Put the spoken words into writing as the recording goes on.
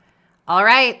All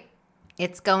right,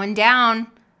 it's going down.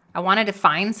 I wanted to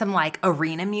find some like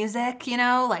arena music,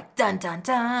 like dun, dun,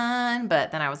 dun.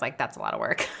 But then I was like, that's a lot of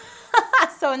work.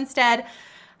 So instead,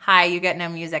 hi, you get no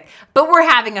music. But we're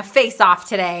having a face-off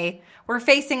today. We're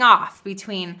facing off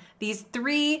between these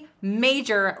three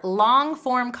major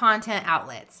long-form content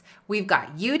outlets. We've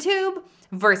got YouTube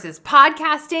versus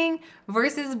podcasting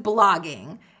versus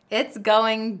blogging. It's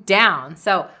going down.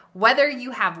 So whether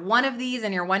you have one of these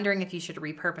and you're wondering if you should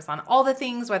repurpose on all the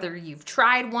things, whether you've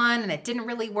tried one and it didn't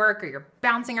really work, or you're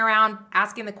bouncing around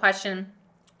asking the question,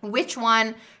 which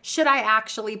one should I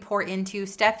actually pour into?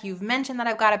 Steph, you've mentioned that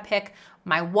I've got to pick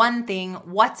my one thing.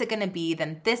 What's it going to be?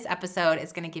 Then this episode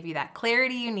is going to give you that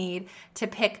clarity you need to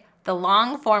pick the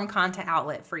long form content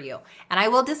outlet for you. And I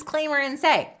will disclaimer and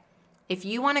say, if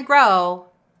you want to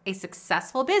grow a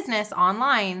successful business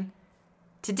online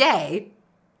today,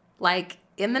 like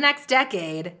in the next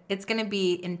decade, it's going to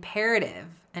be imperative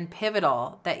and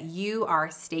pivotal that you are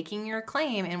staking your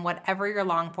claim in whatever your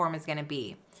long form is going to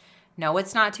be. No,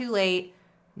 it's not too late.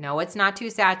 No, it's not too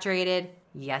saturated.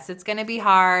 Yes, it's going to be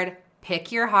hard.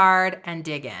 Pick your hard and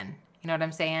dig in. You know what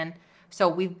I'm saying? So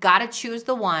we've got to choose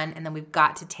the one, and then we've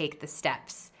got to take the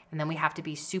steps. And then we have to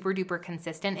be super duper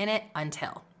consistent in it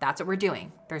until. That's what we're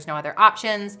doing. There's no other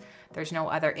options. There's no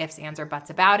other ifs, ands, or buts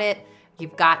about it.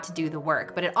 You've got to do the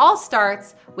work. But it all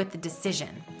starts with the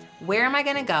decision. Where am I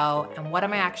going to go, and what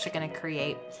am I actually going to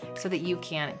create so that you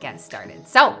can get started?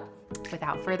 So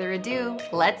without further ado,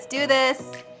 let's do this.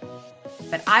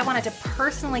 But I wanted to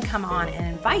personally come on and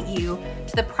invite you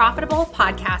to the Profitable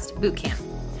Podcast Bootcamp.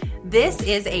 This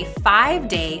is a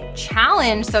 5-day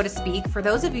challenge, so to speak, for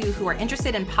those of you who are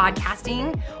interested in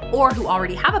podcasting or who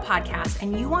already have a podcast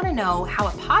and you want to know how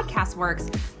a podcast works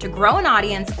to grow an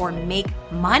audience or make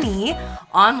money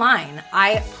online.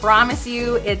 I promise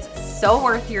you it's so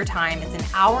worth your time. It's an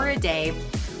hour a day,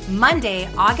 Monday,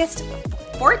 August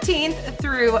 14th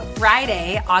through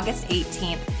Friday, August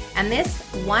 18th. And this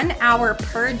 1 hour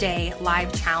per day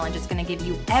live challenge is going to give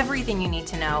you everything you need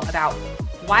to know about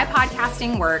why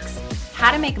podcasting works,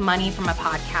 how to make money from a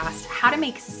podcast, how to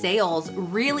make sales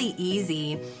really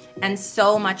easy, and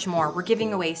so much more. We're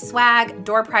giving away swag,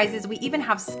 door prizes. We even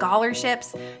have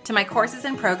scholarships to my courses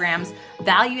and programs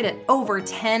valued at over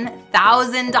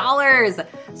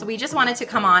 $10,000. So we just wanted to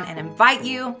come on and invite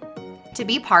you to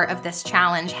be part of this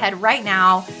challenge. Head right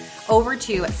now over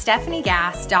to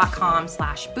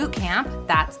stefaniegass.com/bootcamp.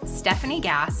 That's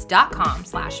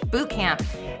stefaniegass.com/bootcamp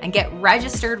and get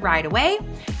registered right away.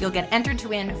 You'll get entered to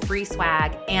win free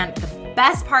swag. And the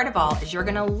best part of all is you're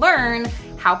going to learn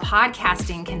how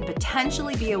podcasting can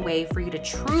potentially be a way for you to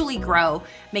truly grow,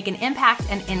 make an impact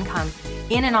and income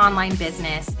in an online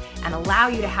business, and allow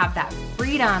you to have that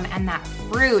freedom and that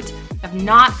fruit of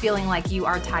not feeling like you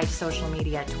are tied to social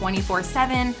media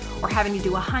 24/7 or having to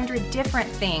do 100 different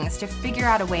things to figure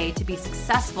out a way to be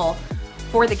successful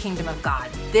for the kingdom of God.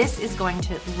 This is going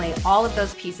to lay all of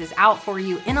those pieces out for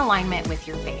you in alignment with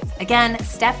your faith. Again,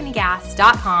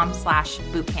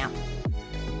 stefaniegass.com/bootcamp.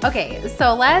 Okay,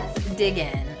 so let's dig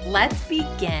in. Let's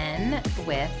begin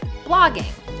with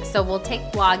blogging. So we'll take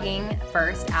blogging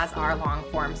first as our long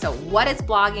form. So what is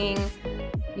blogging?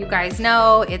 You guys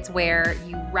know it's where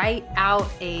you write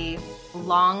out a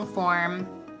long form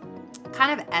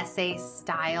kind of essay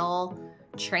style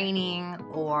training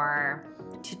or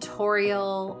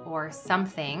tutorial or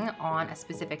something on a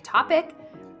specific topic,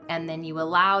 and then you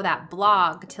allow that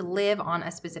blog to live on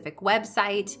a specific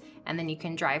website, and then you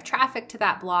can drive traffic to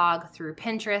that blog through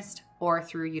Pinterest or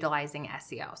through utilizing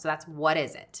SEO. So that's what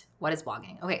is it? What is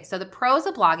blogging? Okay, so the pros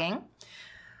of blogging.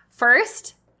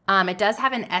 First, it does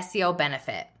have an SEO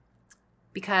benefit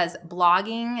because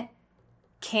blogging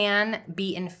can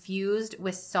be infused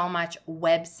with so much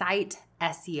website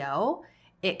SEO.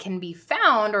 It can be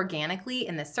found organically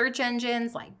in the search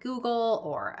engines like Google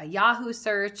or a Yahoo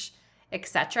search,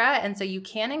 etc. And so you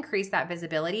can increase that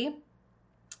visibility.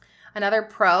 Another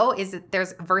pro is that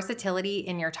there's versatility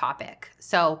in your topic.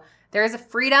 So there's a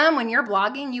freedom when you're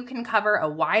blogging. You can cover a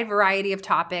wide variety of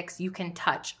topics. You can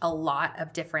touch a lot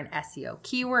of different SEO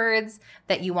keywords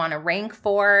that you want to rank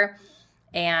for.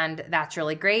 And that's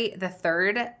really great. The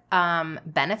third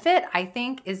benefit, I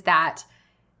think, is that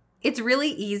it's really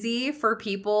easy for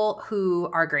people who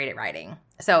are great at writing.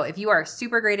 So if you are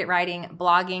super great at writing,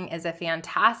 blogging is a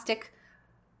fantastic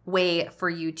way for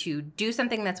you to do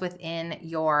something that's within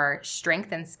your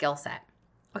strength and skill set.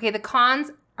 Okay, the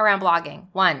cons around blogging.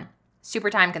 1, super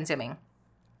time consuming.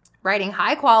 Writing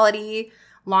high quality,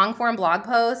 long form blog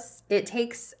posts, it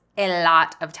takes a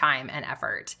lot of time and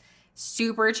effort.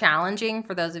 Super challenging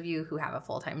for those of you who have a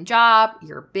full-time job,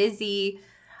 you're busy.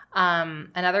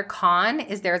 Another con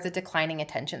is there's a declining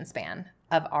attention span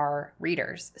of our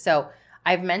readers. So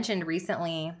I've mentioned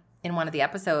recently in one of the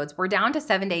episodes, we're down to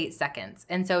 7 to 8 seconds.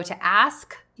 And so to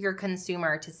ask your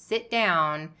consumer to sit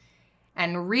down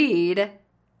and read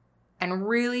and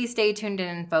really stay tuned in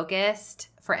and focused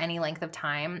for any length of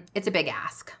time, it's a big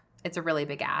ask. It's a really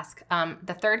big ask.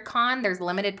 The third con, there's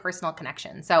limited personal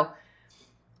connection. So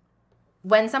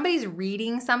when somebody's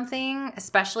reading something,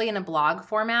 especially in a blog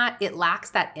format, it lacks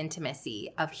that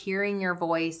intimacy of hearing your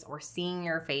voice or seeing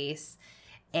your face.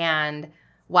 And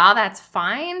while that's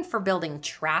fine for building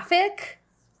traffic,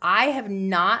 I have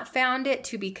not found it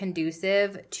to be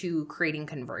conducive to creating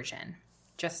conversion.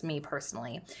 Just me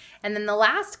personally. And then the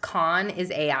last con is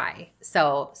AI.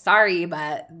 So sorry,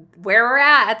 but where we're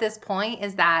at this point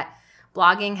is that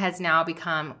blogging has now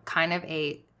become kind of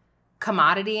a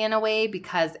commodity in a way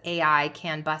because AI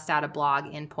can bust out a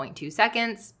blog in 0.2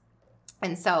 seconds.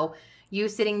 And so you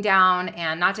sitting down,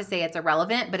 and not to say it's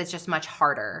irrelevant, but it's just much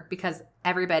harder because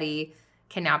everybody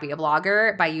can now be a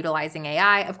blogger by utilizing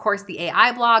AI. Of course, the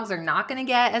AI blogs are not going to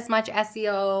get as much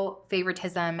SEO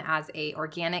favoritism as a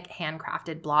organic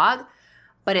handcrafted blog,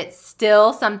 but it's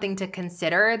still something to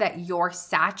consider that your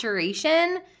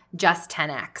saturation just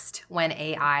 10x'd when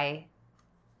AI,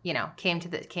 came to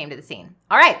the scene.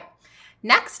 All right.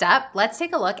 Next up, let's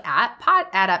take a look at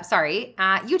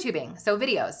YouTubing. So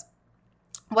videos.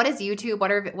 What is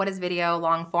YouTube? What is video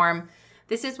long form?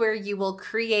 This is where you will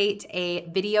create a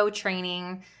video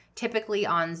training, typically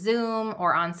on Zoom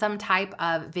or on some type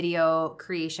of video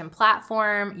creation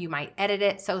platform. You might edit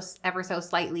it ever so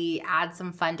slightly, add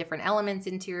some fun different elements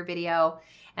into your video,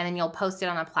 and then you'll post it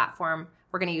on a platform.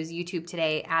 We're going to use YouTube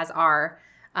today as our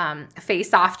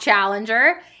face-off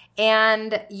challenger.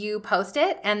 And you post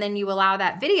it, and then you allow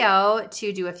that video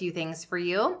to do a few things for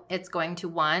you. It's going to,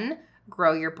 one,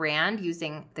 grow your brand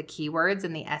using the keywords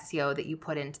and the SEO that you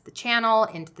put into the channel,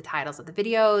 into the titles of the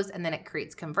videos, and then it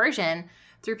creates conversion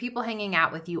through people hanging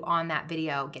out with you on that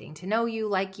video, getting to know you,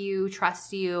 like you,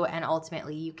 trust you, and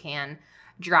ultimately you can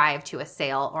drive to a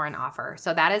sale or an offer.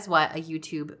 So that is what a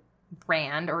YouTube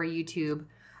brand or a YouTube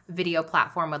video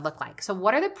platform would look like. So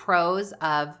what are the pros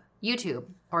of YouTube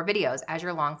or videos as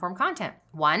your long form content?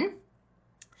 One,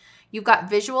 you've got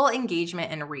visual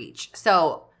engagement and reach.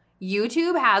 So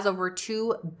YouTube has over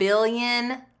 2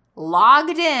 billion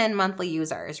logged in monthly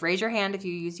users. Raise your hand if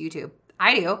you use YouTube.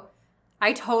 I do.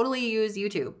 I totally use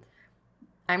YouTube.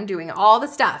 I'm doing all the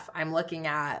stuff. I'm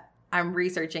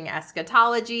researching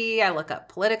eschatology. I look up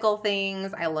political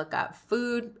things. I look up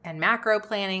food and macro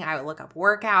planning. I look up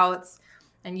workouts.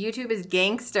 And YouTube is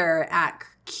gangster at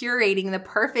curating the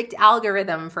perfect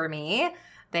algorithm for me.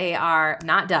 They are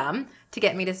not dumb to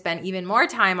get me to spend even more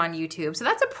time on YouTube. So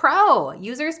that's a pro.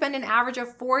 Users spend an average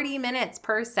of 40 minutes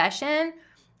per session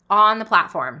on the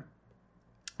platform.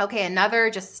 Okay,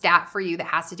 another just stat for you that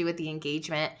has to do with the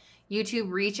engagement.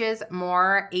 YouTube reaches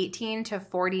more 18 to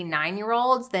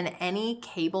 49-year-olds than any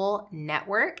cable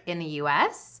network in the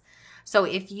US. So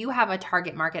if you have a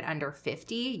target market under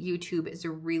 50, YouTube is a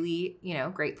really,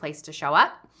 great place to show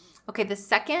up. Okay, the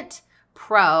second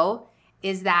pro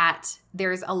is that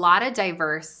there's a lot of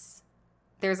diverse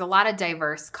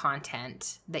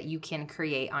content that you can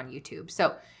create on YouTube.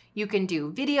 So you can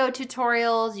do video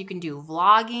tutorials, you can do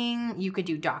vlogging, you can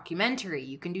do documentary,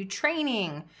 you can do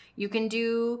training, you can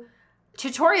do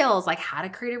tutorials like how to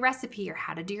create a recipe or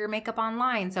how to do your makeup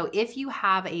online. So if you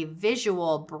have a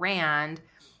visual brand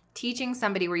teaching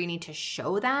somebody where you need to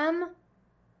show them,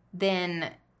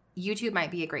 then YouTube might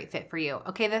be a great fit for you.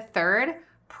 Okay, the third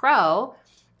pro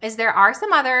is there are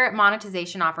some other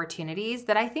monetization opportunities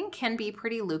that I think can be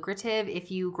pretty lucrative if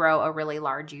you grow a really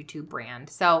large YouTube brand.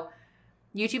 So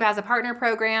YouTube has a partner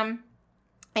program,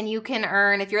 and you can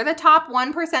earn, if you're the top 1%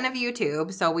 of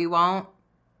YouTube, so we won't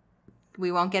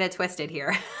get it twisted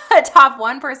here. Top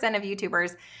 1% of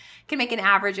YouTubers can make an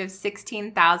average of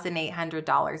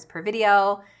 $16,800 per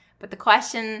video. But the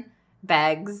question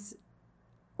begs,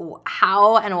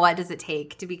 how and what does it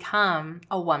take to become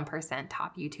a 1%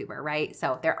 top YouTuber, right?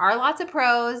 So there are lots of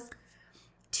pros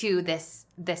to this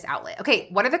outlet. Okay,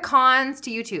 what are the cons to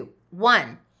YouTube?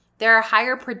 One, there are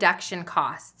higher production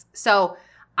costs. So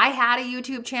I had a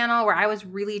YouTube channel where I was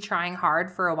really trying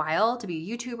hard for a while to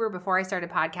be a YouTuber before I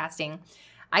started podcasting.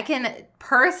 I can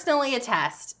personally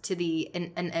attest to the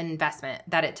an investment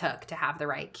that it took to have the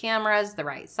right cameras, the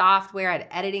right software, I had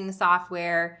editing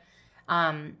software.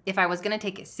 If I was going to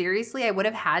take it seriously, I would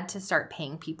have had to start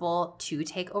paying people to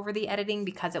take over the editing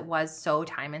because it was so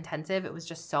time intensive. It was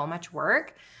just so much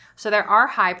work. So there are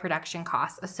high production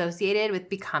costs associated with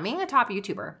becoming a top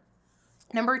YouTuber.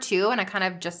 Number two, and I kind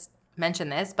of just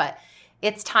mentioned this, but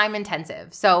it's time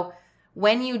intensive. So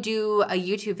when you do a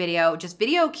YouTube video, just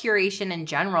video curation in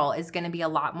general is going to be a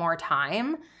lot more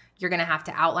time. You're going to have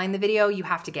to outline the video. You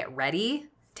have to get ready,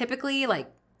 typically,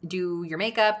 like do your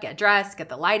makeup, get dressed, get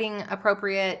the lighting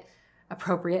appropriate,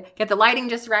 get the lighting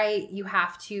just right. You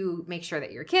have to make sure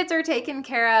that your kids are taken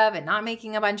care of and not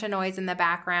making a bunch of noise in the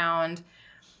background.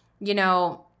 You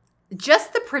know,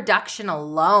 just the production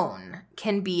alone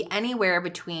can be anywhere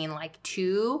between like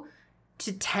 2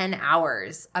 to 10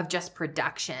 hours of just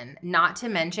production. Not to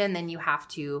mention, then you have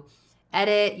to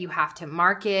edit, you have to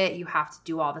market, you have to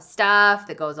do all the stuff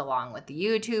that goes along with the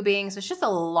YouTubing. So it's just a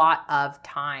lot of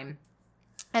time.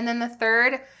 And then the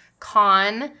third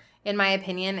con, in my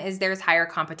opinion, is there's higher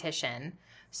competition.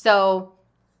 So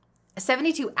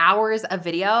 72 hours of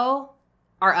video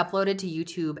are uploaded to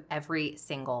YouTube every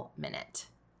single minute.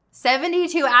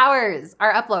 72 hours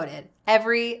are uploaded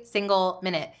every single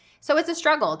minute. So it's a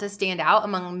struggle to stand out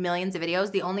among millions of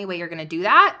videos. The only way you're going to do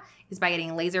that is by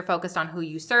getting laser focused on who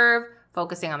you serve,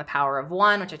 focusing on the power of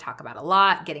one, which I talk about a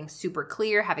lot, getting super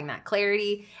clear, having that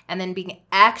clarity, and then being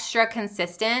extra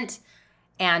consistent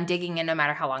and digging in no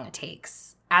matter how long it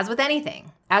takes. As with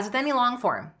anything, as with any long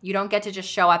form, you don't get to just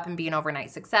show up and be an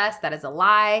overnight success. That is a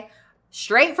lie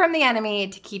straight from the enemy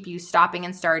to keep you stopping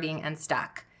and starting and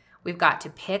stuck. We've got to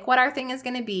pick what our thing is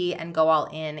going to be and go all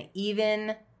in,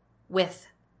 even with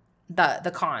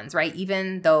the cons, right?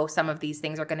 Even though some of these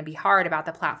things are going to be hard about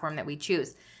the platform that we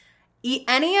choose.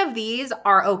 Any of these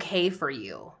are okay for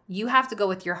you. You have to go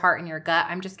with your heart and your gut.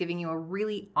 I'm just giving you a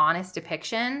really honest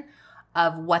depiction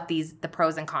of what the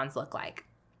pros and cons look like.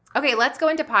 Okay, let's go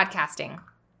into podcasting.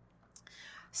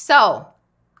 So,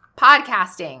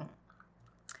 podcasting,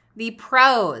 the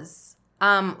pros.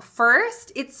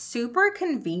 First, it's super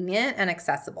convenient and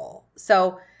accessible.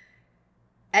 So,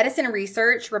 Edison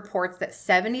Research reports that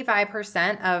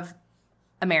 75% of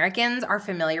Americans are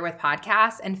familiar with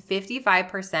podcasts and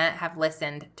 55% have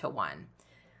listened to one.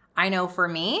 I know for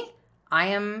me,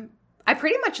 I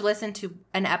pretty much listen to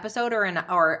an episode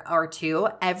or two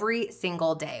every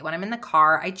single day. When I'm in the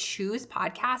car, I choose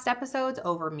podcast episodes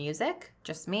over music,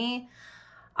 just me.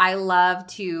 I love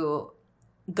to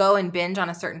go and binge on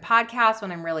a certain podcast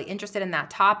when I'm really interested in that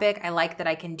topic. I like that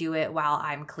I can do it while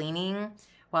I'm cleaning,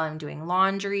 while I'm doing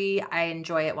laundry. I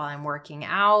enjoy it while I'm working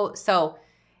out. So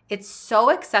it's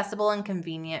so accessible and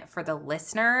convenient for the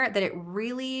listener that it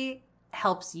really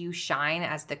helps you shine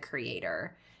as the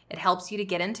creator. It helps you to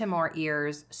get into more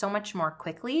ears so much more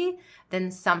quickly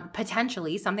than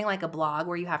potentially something like a blog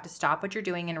where you have to stop what you're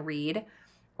doing and read,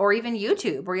 or even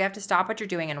YouTube where you have to stop what you're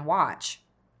doing and watch.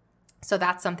 So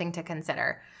that's something to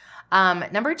consider.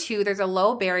 Number two, there's a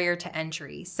low barrier to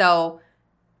entry. So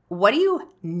what do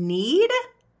you need?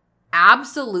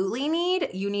 Absolutely need.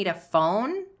 You need a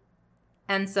phone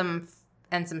and some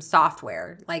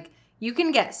software. Like, you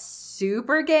can get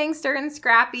super gangster and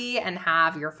scrappy and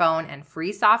have your phone and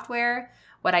free software.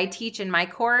 What I teach in my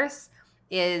course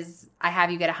is I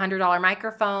have you get a $100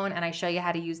 microphone and I show you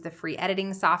how to use the free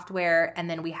editing software. And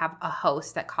then we have a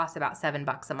host that costs about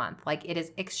 $7 a month. Like, it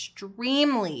is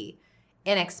extremely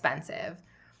inexpensive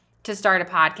to start a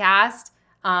podcast.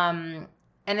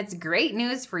 And it's great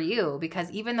news for you because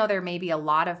even though there may be a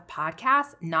lot of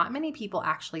podcasts, not many people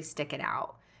actually stick it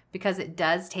out, because it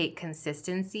does take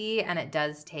consistency and it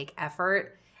does take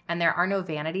effort. And there are no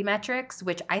vanity metrics,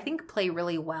 which I think play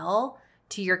really well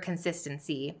to your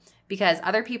consistency, because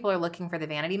other people are looking for the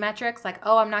vanity metrics like,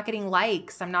 oh, I'm not getting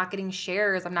likes, I'm not getting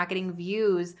shares, I'm not getting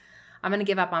views, I'm going to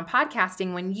give up on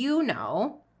podcasting, when you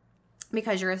know,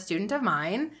 because you're a student of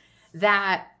mine,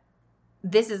 that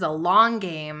this is a long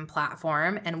game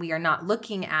platform and we are not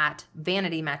looking at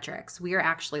vanity metrics. We are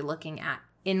actually looking at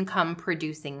income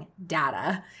producing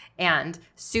data and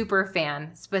super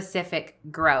fan specific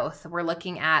growth. We're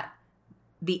looking at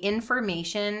the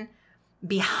information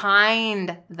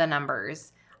behind the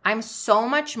numbers. I'm so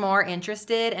much more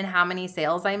interested in how many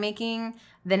sales I'm making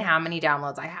than how many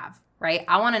downloads I have, right?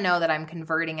 I want to know that I'm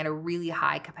converting at a really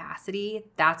high capacity.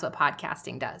 That's what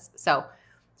podcasting does. So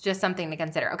it's just something to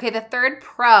consider. Okay, the third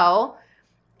pro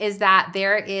is that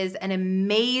there is an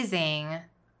amazing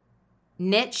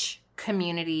niche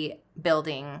community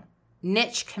building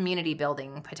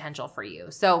potential for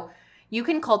you. So you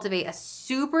can cultivate a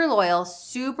super loyal,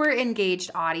 super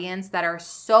engaged audience that are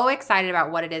so excited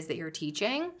about what it is that you're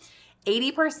teaching.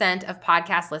 80% of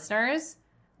podcast listeners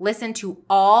listen to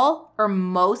all or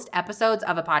most episodes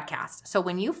of a podcast. So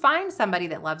when you find somebody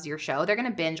that loves your show, they're going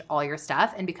to binge all your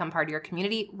stuff and become part of your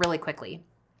community really quickly.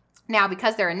 Now,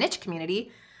 because they're a niche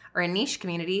community,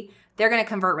 they're going to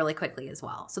convert really quickly as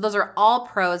well. So those are all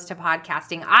pros to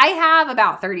podcasting. I have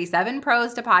about 37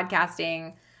 pros to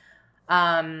podcasting.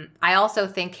 I also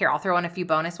think here, I'll throw in a few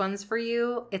bonus ones for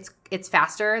you. It's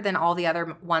faster than all the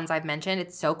other ones I've mentioned.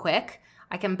 It's so quick.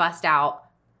 I can bust out.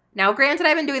 Now, granted,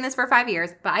 I've been doing this for 5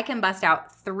 years, but I can bust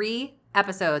out 3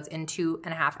 episodes in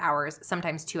 2.5 hours,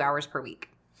 sometimes 2 hours per week.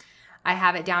 I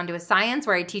have it down to a science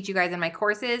where I teach you guys in my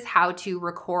courses how to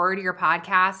record your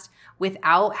podcast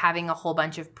without having a whole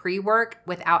bunch of pre-work,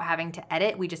 without having to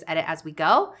edit. We just edit as we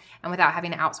go and without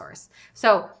having to outsource.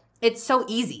 So it's so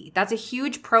easy. That's a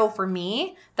huge pro for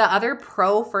me. The other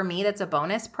pro for me that's a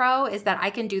bonus pro is that I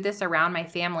can do this around my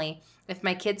family. If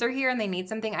my kids are here and they need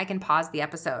something, I can pause the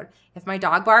episode. If my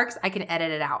dog barks, I can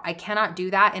edit it out. I cannot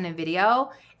do that in a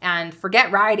video, and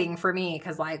forget writing for me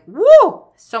because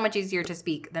so much easier to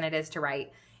speak than it is to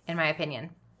write, in my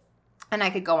opinion. And I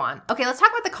could go on. Okay, let's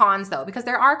talk about the cons though, because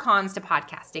there are cons to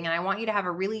podcasting, and I want you to have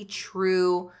a really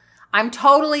true, I'm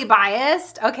totally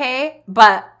biased, okay,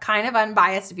 but kind of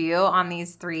unbiased view on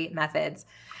these 3 methods.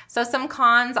 So some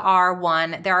cons are,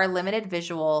 1, there are limited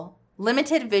visual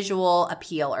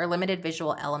appeal or limited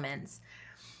visual elements.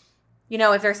 You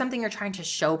know, if there's something you're trying to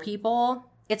show people,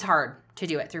 it's hard to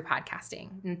do it through podcasting.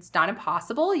 It's not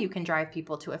impossible. You can drive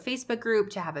people to a Facebook group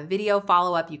to have a video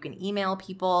follow-up. You can email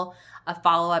people a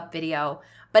follow-up video,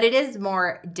 but it is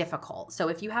more difficult. So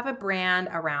if you have a brand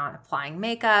around applying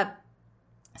makeup,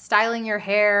 styling your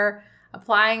hair,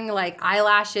 applying like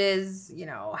eyelashes,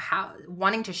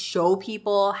 wanting to show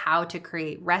people how to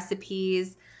create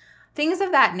recipes, things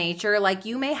of that nature, like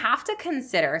you may have to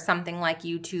consider something like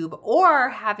YouTube or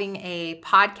having a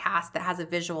podcast that has a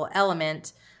visual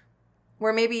element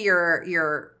where maybe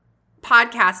you're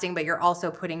podcasting, but you're also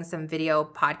putting some video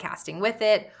podcasting with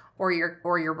it, or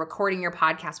you're recording your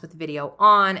podcast with video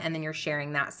on, and then you're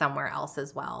sharing that somewhere else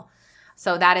as well.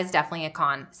 So that is definitely a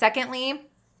con. Secondly,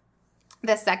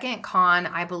 the second con,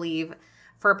 I believe,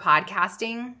 for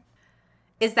podcasting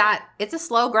is that it's a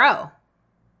slow grow.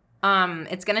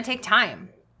 It's going to take time.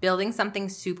 Building something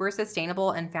super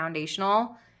sustainable and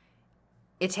foundational,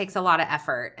 it takes a lot of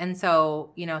effort. And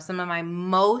so, some of my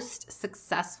most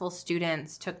successful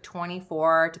students took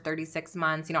 24 to 36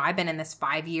 months. I've been in this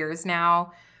 5 years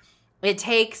now. It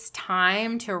takes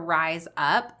time to rise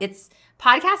up.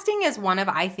 Podcasting is one of,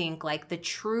 I think, like the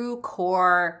true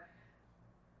core,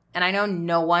 and I know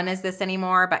no one is this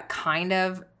anymore, but kind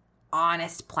of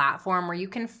honest platform where you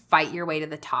can fight your way to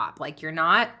the top. Like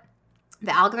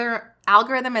the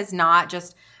algorithm is not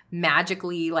just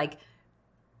magically like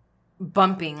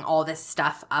bumping all this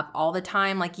stuff up all the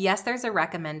time. Like, yes, there's a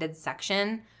recommended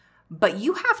section, but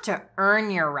you have to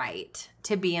earn your right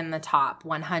to be in the top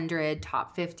 100,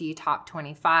 top 50, top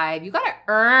 25. You got to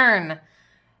earn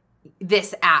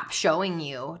this app showing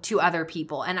you to other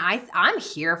people. And I'm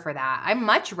here for that. I'd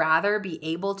much rather be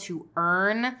able to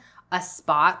earn a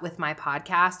spot with my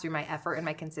podcast through my effort and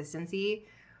my consistency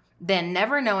than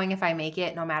never knowing if I make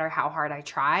it, no matter how hard I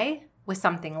try, with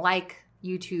something like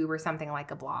YouTube or something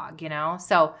like a blog,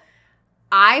 So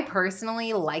I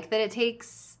personally like that it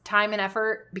takes time and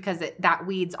effort because that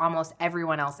weeds almost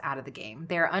everyone else out of the game.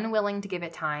 They're unwilling to give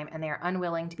it time, and they're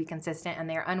unwilling to be consistent, and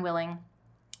they're unwilling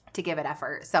to give it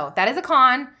effort. So that is a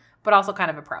con, but also kind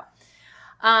of a pro.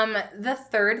 The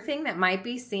third thing that might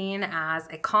be seen as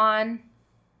a con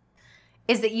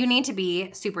is that you need to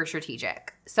be super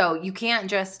strategic. So you can't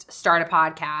just start a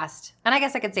podcast. And I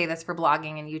guess I could say this for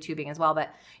blogging and YouTubing as well,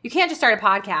 but you can't just start a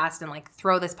podcast and like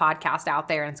throw this podcast out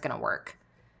there and it's going to work.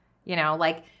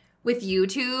 Like with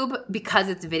YouTube, because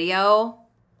it's video,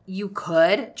 you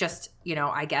could just,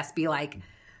 I guess be like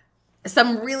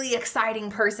some really exciting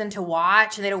person to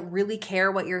watch and they don't really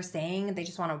care what you're saying. They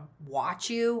just want to watch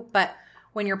you. But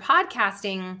when you're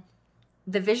podcasting,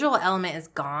 the visual element is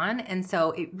gone. And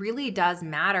so it really does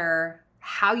matter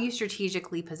how you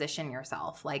strategically position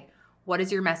yourself. Like, what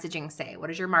does your messaging say? What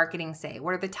does your marketing say?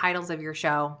 What are the titles of your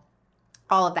show?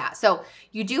 All of that. So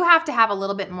you do have to have a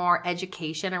little bit more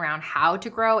education around how to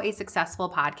grow a successful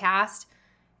podcast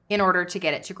in order to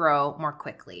get it to grow more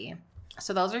quickly.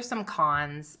 So those are some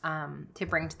cons to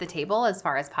bring to the table as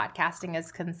far as podcasting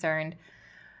is concerned.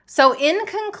 So in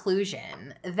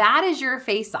conclusion, that is your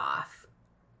face-off.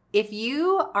 If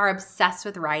you are obsessed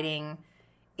with writing,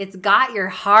 it's got your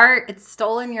heart, it's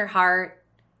stolen your heart,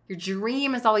 your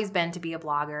dream has always been to be a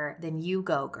blogger, then you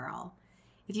go, girl.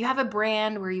 If you have a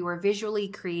brand where you are visually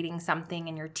creating something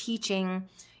and you're teaching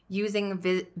using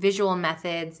visual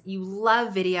methods, you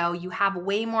love video, you have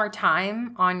way more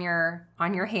time on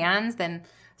your hands than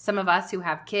some of us who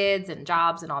have kids and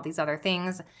jobs and all these other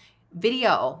things,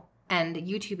 video and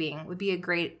YouTubing would be a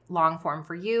great long form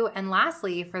for you. And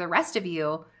lastly, for the rest of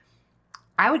you,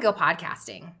 I would go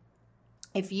podcasting.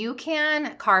 If you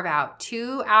can carve out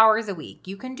 2 hours a week,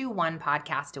 you can do 1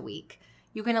 podcast a week.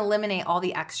 You can eliminate all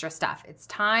the extra stuff. It's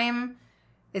time.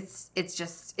 It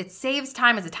saves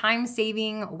time. It's a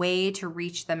time-saving way to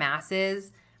reach the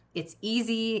masses. It's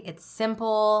easy. It's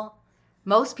simple.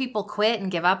 Most people quit and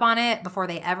give up on it before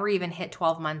they ever even hit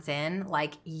 12 months in.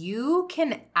 Like, you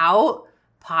can out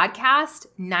podcast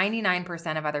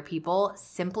 99% of other people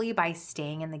simply by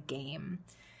staying in the game.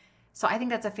 So I think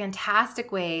that's a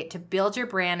fantastic way to build your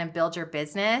brand and build your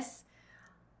business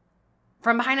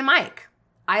from behind a mic.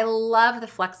 I love the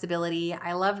flexibility.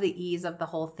 I love the ease of the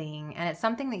whole thing. And it's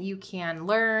something that you can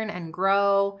learn and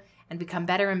grow and become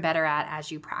better and better at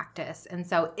as you practice. And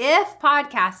so if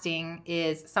podcasting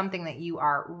is something that you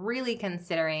are really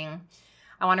considering,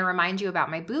 I want to remind you about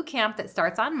my boot camp that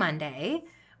starts on Monday,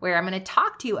 where I'm going to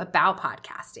talk to you about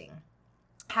podcasting,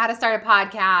 how to start a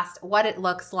podcast, what it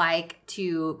looks like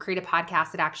to create a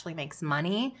podcast that actually makes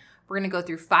money. We're going to go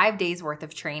through 5 days worth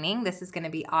of training. This is going to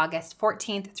be August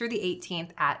 14th through the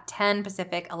 18th at 10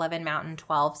 Pacific, 11 Mountain,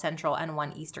 12 Central, and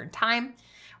 1 Eastern time.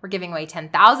 We're giving away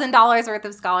 $10,000 worth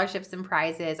of scholarships and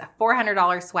prizes. A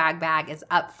 $400 swag bag is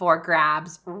up for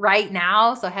grabs right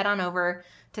now. So head on over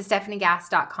to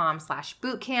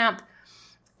stephaniegass.com/bootcamp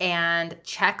and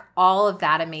check all of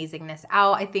that amazingness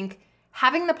out. I think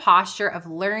having the posture of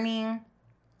learning,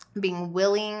 being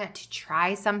willing to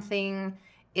try something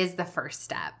is the first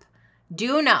step.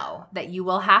 Do know that you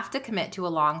will have to commit to a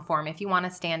long form if you want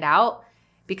to stand out,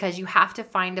 because you have to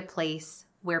find a place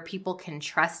where people can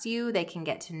trust you, they can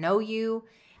get to know you.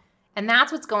 And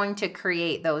that's what's going to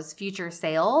create those future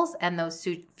sales and those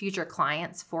future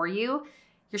clients for you.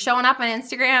 You're showing up on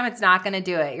Instagram, it's not going to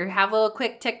do it. You have little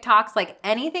quick TikToks, like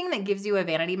anything that gives you a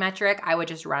vanity metric, I would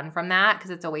just run from that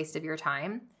because it's a waste of your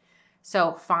time.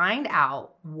 So find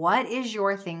out, what is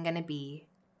your thing going to be?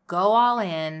 Go all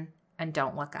in and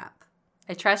don't look up.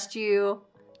 I trust you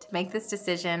to make this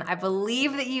decision. I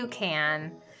believe that you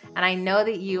can. And I know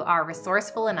that you are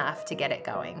resourceful enough to get it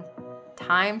going.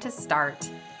 Time to start.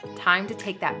 Time to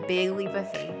take that big leap of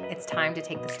faith. It's time to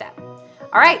take the step.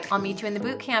 All right, I'll meet you in the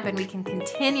boot camp and we can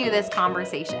continue this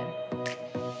conversation.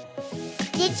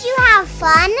 Did you have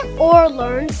fun or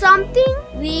learn something?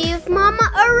 Leave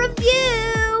Mama a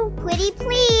review. Pretty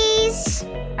please.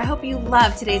 I hope you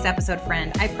loved today's episode,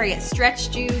 friend. I pray it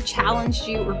stretched you, challenged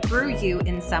you, or grew you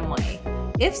in some way.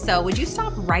 If so, would you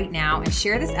stop right now and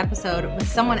share this episode with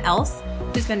someone else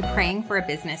who's been praying for a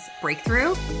business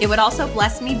breakthrough? It would also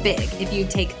bless me big if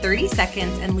you'd take 30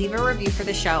 seconds and leave a review for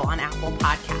the show on Apple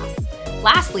Podcasts.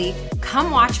 Lastly, come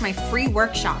watch my free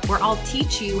workshop where I'll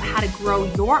teach you how to grow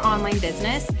your online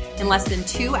business in less than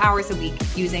 2 hours a week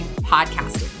using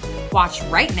podcasting. Watch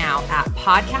right now at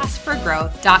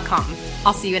podcastforgrowth.com.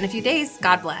 I'll see you in a few days.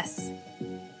 God bless.